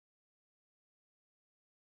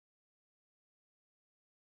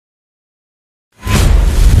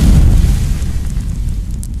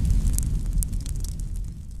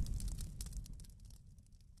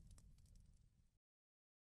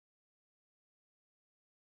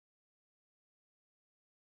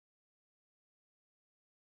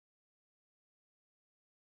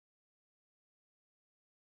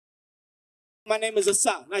my name is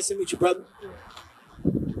Asah. Nice to meet you, brother.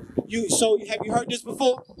 So have you heard this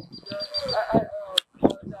before?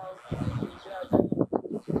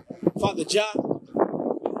 Father Jah.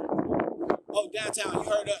 Oh, downtown, you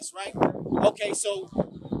heard us, right? Okay, so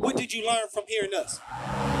what did you learn from hearing us?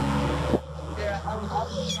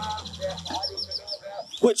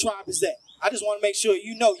 What tribe is that? I just want to make sure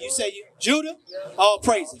you know. You say Judah? All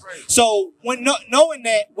praises. So when knowing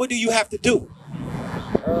that, what do you have to do?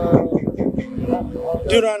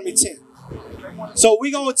 Deuteronomy 10. So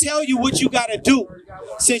we're going to tell you what you got to do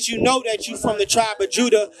since you know that you from the tribe of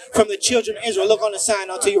Judah, from the children of Israel. Look on the sign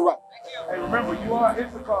onto your right. Hey, remember, you are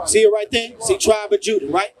Issachar. See it right there? See tribe of Judah,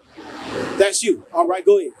 right? That's you. All right,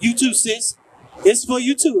 go ahead. You too, sis. It's for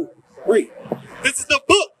you too. Read. This is the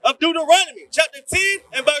book of Deuteronomy, chapter 10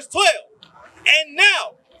 and verse 12. And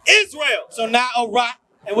now, Israel. So now, Arah,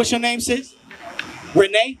 and what's your name, sis?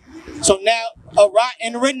 Renee. So now, Arah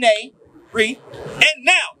and Renee, read. And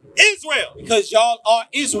now, Israel. Because y'all are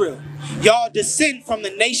Israel. Y'all descend from the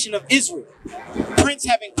nation of Israel. Prince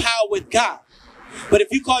having power with God. But if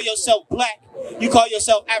you call yourself black, you call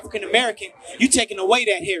yourself African American, you taking away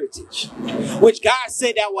that heritage. Which God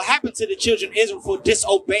said that will happen to the children of Israel for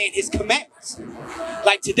disobeying his commandments.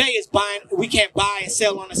 Like today is we can't buy and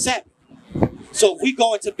sell on the Sabbath. So if we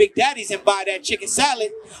go into Big Daddy's and buy that chicken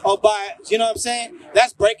salad or buy, you know what I'm saying?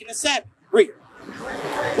 That's breaking the Sabbath. Read.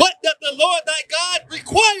 What doth the Lord thy God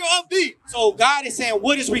require of thee? So God is saying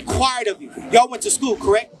what is required of you. Y'all went to school,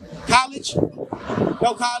 correct? College?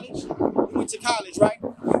 No college? You went to college, right?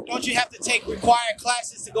 Don't you have to take required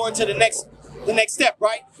classes to go into the next step,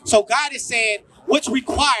 right? So God is saying what's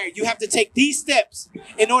required, you have to take these steps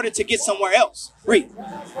in order to get somewhere else. Read.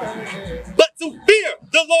 But to fear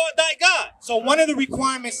the Lord thy God. So one of the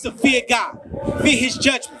requirements to fear God, fear his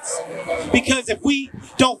judgments. Because if we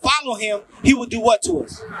don't follow him, he will do what to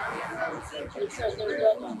us?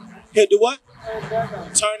 He'll do what?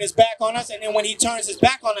 Turn his back on us. And then when he turns his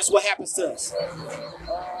back on us, what happens to us?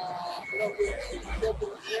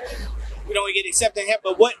 We don't get accepted in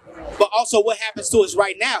heaven, but also what happens to us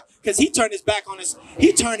right now? Because he turned his back on us.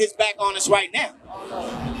 He turned his back on us right now.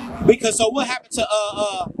 Because so what happened to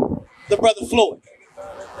the brother Floyd?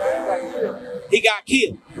 He got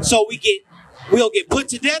killed. So we'll get put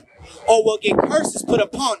to death, or we'll get curses put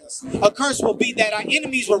upon us. A curse will be that our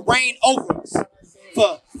enemies will reign over us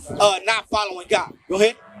for not following God. Go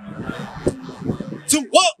ahead. To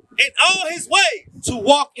walk in all his ways. To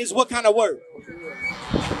walk is what kind of word?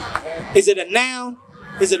 Is it a noun?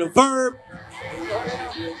 Is it a verb?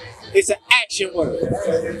 It's an action word.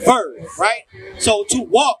 Verb, right? So to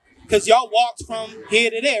walk, because y'all walked from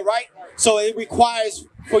here to there, right? So it requires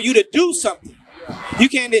for you to do something. You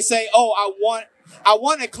can't just say, "Oh, I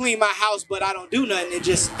want to clean my house, but I don't do nothing." It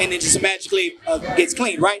just magically gets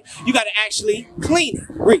cleaned, right? You got to actually clean it.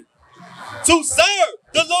 Read. To serve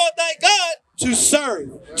the Lord thy God. To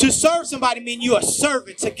serve somebody means you're a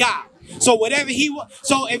servant to God. So whatever he wants.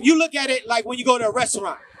 So if you look at it like when you go to a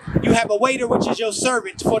restaurant, you have a waiter, which is your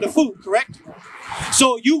servant for the food, correct?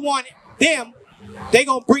 So you want them, they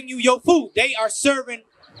gonna bring you your food. They are serving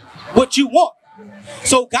what you want.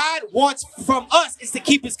 So God wants from us is to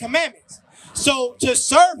keep his commandments. So to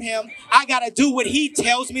serve him, I gotta do what he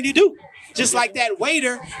tells me to do. Just like that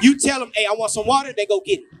waiter, you tell them, "Hey, I want some water," they go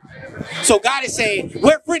get it. So God is saying,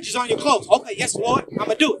 wear fringes on your clothes. Okay, yes, Lord, I'm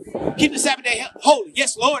going to do it. Keep the Sabbath day holy.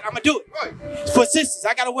 Yes, Lord, I'm going to do it. Right. For sisters,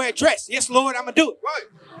 I got to wear a dress. Yes, Lord, I'm going to do it.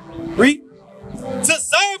 Right. Read. To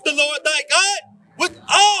serve the Lord thy God with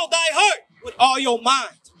all thy heart. With all your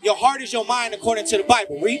mind. Your heart is your mind according to the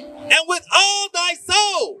Bible. Read. And with all thy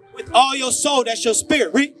soul. With all your soul, that's your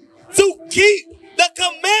spirit. Read. To keep the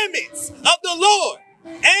commandments of the Lord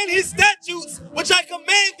and his statutes, which I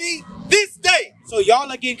command thee this day. So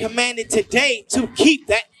y'all are getting commanded today to keep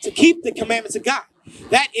the commandments of God.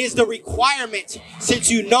 That is the requirement since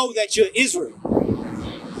you know that you're Israel.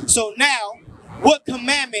 So now, what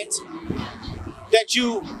commandments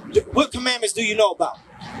do you know about?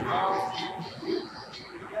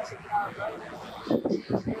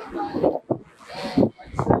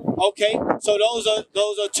 Okay, so those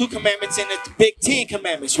are two commandments in the big 10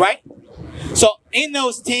 commandments, right? So in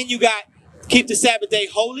those 10, you got keep the Sabbath day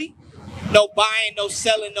holy. No buying, no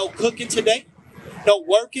selling, no cooking today. No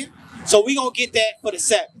working. So we're going to get that for the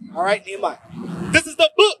Sabbath. All right, Nehemiah. This is the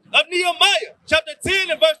book of Nehemiah, chapter 10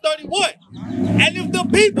 and verse 31. And if the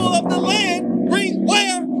people of the land bring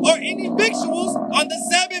ware or any victuals on the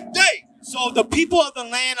Sabbath day. So the people of the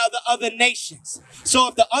land are the other nations. So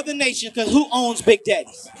if the other nation, because who owns Big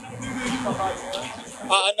Daddies?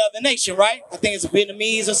 Another nation, right? I think it's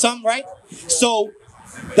Vietnamese or something, right? So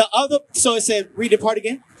it said, read the part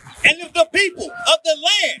again. And if the people of the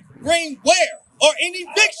land bring ware or any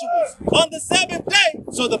victuals on the Sabbath day.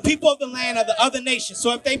 So the people of the land are the other nations.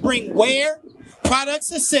 So if they bring ware, products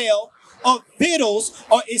to sell, or victuals,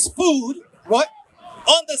 or is food, what?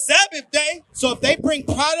 On the Sabbath day. So if they bring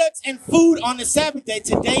products and food on the Sabbath day,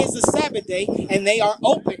 today is the Sabbath day, and they are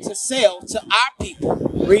open to sell to our people.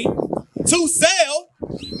 Read. To sell,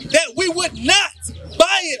 that we would not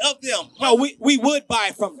buy it of them. No, we would buy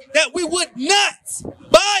it from them. That we would not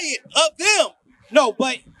buy it of them. No,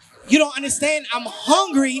 but you don't understand. I'm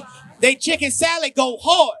hungry. They chicken salad go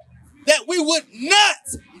hard. That we would not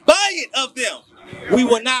buy it of them. We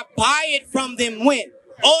will not buy it from them when?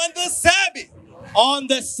 On the Sabbath. On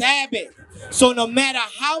the Sabbath. So no matter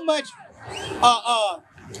how much,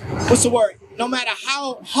 what's the word? No matter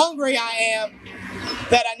how hungry I am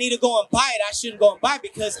that I need to go and buy it, I shouldn't go and buy it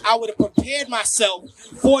because I would have prepared myself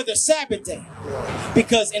for the Sabbath day.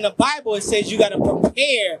 Because in the Bible it says you got to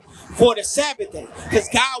prepare for the Sabbath day. Because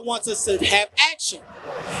God wants us to have action.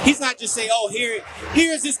 He's not just saying, oh,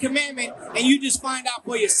 here's this commandment and you just find out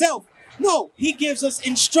for yourself. No, he gives us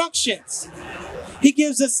instructions. He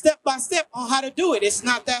gives us step by step on how to do it. It's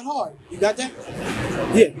not that hard. You got that?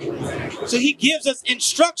 Yeah. So he gives us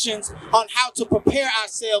instructions on how to prepare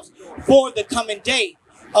ourselves for the coming day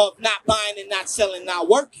of not buying and not selling, not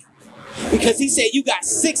working. Because he said you got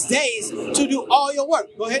 6 days to do all your work.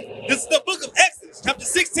 Go ahead. This is the book of Exodus, chapter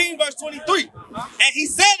 16, verse 23. And he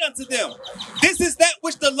said unto them, this is that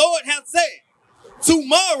which the Lord hath said.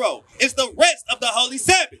 Tomorrow is the rest of the holy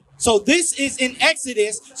Sabbath. So this is in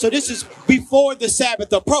Exodus. So this is before the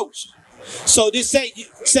Sabbath approached. So this say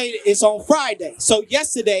it's on Friday. So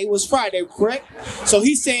yesterday was Friday, correct? So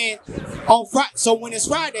he's saying on Friday. So when it's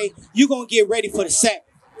Friday, you're going to get ready for the Sabbath.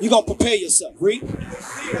 You're going to prepare yourself. Read.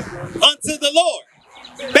 Unto the Lord.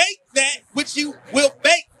 Bake that which you will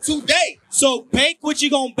bake today. So bake what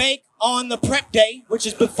you're going to bake on the prep day, which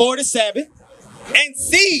is before the Sabbath. And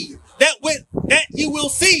seed that you will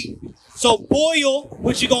seed. So boil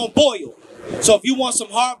what you're going to boil. So if you want some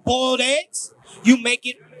hard-boiled eggs, you make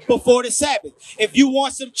it before the Sabbath. If you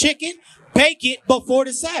want some chicken, bake it before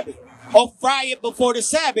the Sabbath. Or fry it before the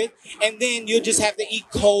Sabbath, and then you'll just have to eat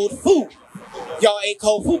cold food. Y'all ate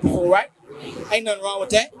cold food before, right? Ain't nothing wrong with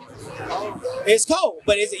that. It's cold,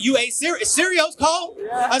 but is it you ate cereal? Cereal's cold.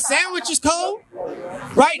 A sandwich is cold,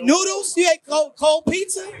 right? Noodles, you ate cold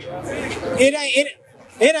pizza. It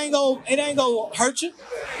ain't gonna hurt you,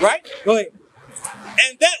 right? Go ahead.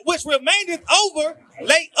 And that which remaineth over,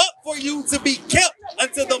 lay up for you to be kept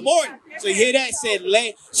until the morning. So you hear that? It said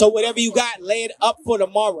lay. So whatever you got, lay it up for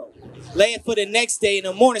tomorrow. Lay it for the next day in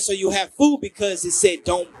the morning so you have food, because it said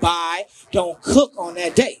don't buy, don't cook on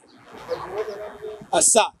that day.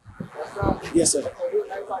 Asah. Yes, sir.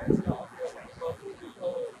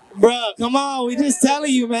 Bruh, come on. We just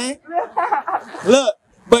telling you, man. Look,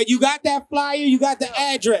 but you got that flyer, you got the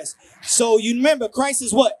address. So you remember Christ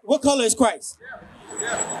is what? What color is Christ?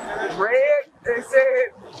 Red, they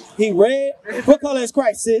said. He red? What color is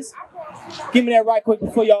Christ, sis? Give me that right quick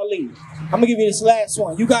before y'all leave. I'm going to give you this last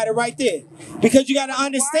one. You got it right there. Because you got to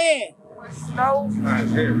understand. Snow.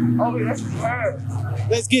 Oh, that's his hair.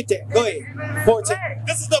 Let's get there. Go ahead. 14.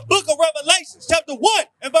 This is the book of Revelation, chapter 1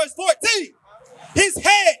 and verse 14. His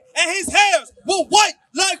head and his hairs were white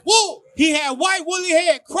like wool. He had white woolly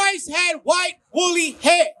hair. Christ had white woolly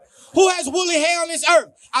hair. Who has woolly hair on this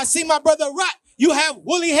earth? I see my brother Rock. You have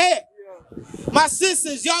woolly hair. My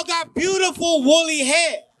sisters, y'all got beautiful woolly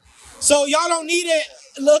hair. So y'all don't need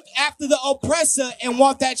to look after the oppressor and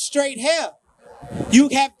want that straight hair. You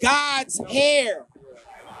have God's hair.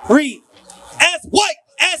 Read. As white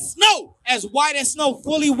as snow. As white as snow,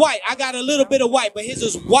 fully white. I got a little bit of white, but his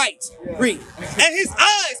is white. Read. And his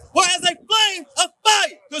eyes were as a flame of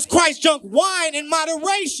fire. Because Christ drank wine in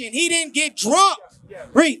moderation. He didn't get drunk.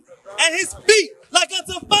 Read. And his feet like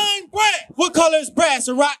unto fine brass. What color is brass,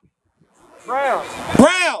 or rock? Brown.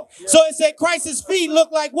 Brown. So it said Christ's feet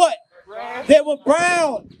look like what? They were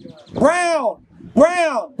brown. Brown.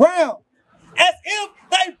 Brown. Brown. As if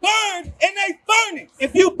they burned in a furnace.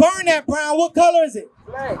 If you burn that brown, what color is it?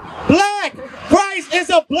 Black. Black. Christ is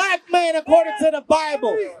a black man according to the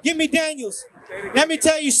Bible. Give me Daniel's. Let me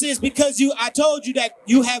tell you, sis, because I told you that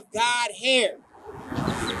you have God hair.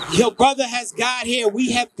 Your brother has God hair.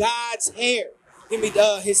 We have God's hair. Give me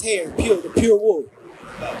his hair, the pure wool.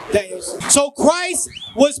 Daniel's. So Christ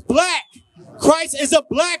was black. Christ is a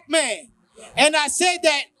black man. And I said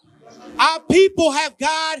that our people have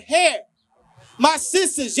God hair. My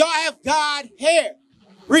sisters, y'all have God hair.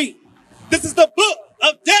 Read. This is the book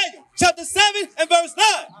of Daniel, chapter 7 and verse 9.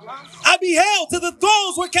 I beheld till the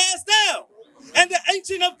thrones were cast down, and the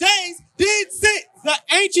Ancient of Days did sit. The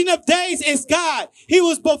Ancient of Days is God. He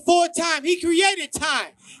was before time. He created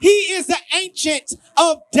time. He is the Ancient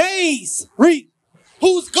of Days. Read.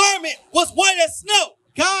 Whose garment was white as snow.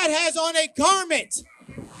 God has on a garment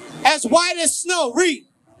as white as snow. Read.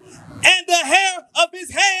 And the hair of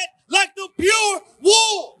his head like the pure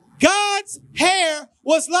wool. God's hair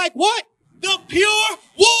was like what? The pure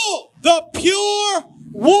wool. The pure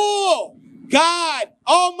wool. God,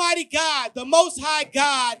 Almighty God, the Most High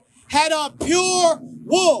God, had on pure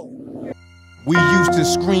wool. We used to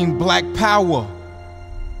scream black power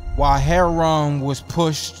while Heron was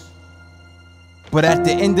pushed. But at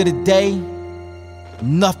the end of the day,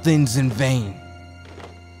 nothing's in vain.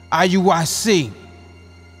 IUIC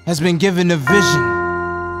has been given a vision.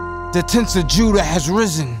 The tents of Judah has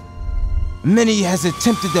risen. Many has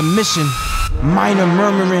attempted the mission. Minor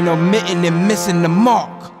murmuring, omitting, and missing the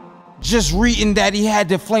mark. Just reading that he had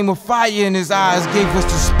the flame of fire in his eyes gave us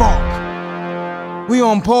the spark. We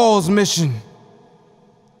on Paul's mission.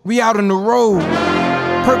 We out on the road,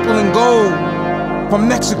 purple and gold. From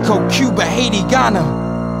Mexico, Cuba, Haiti,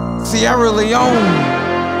 Ghana, Sierra Leone.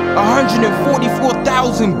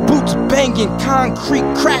 144,000 boots banging,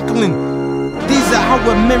 concrete crackling. These are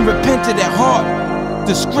our men repented at heart.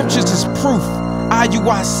 The scriptures is proof.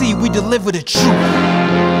 IUIC, we deliver the truth.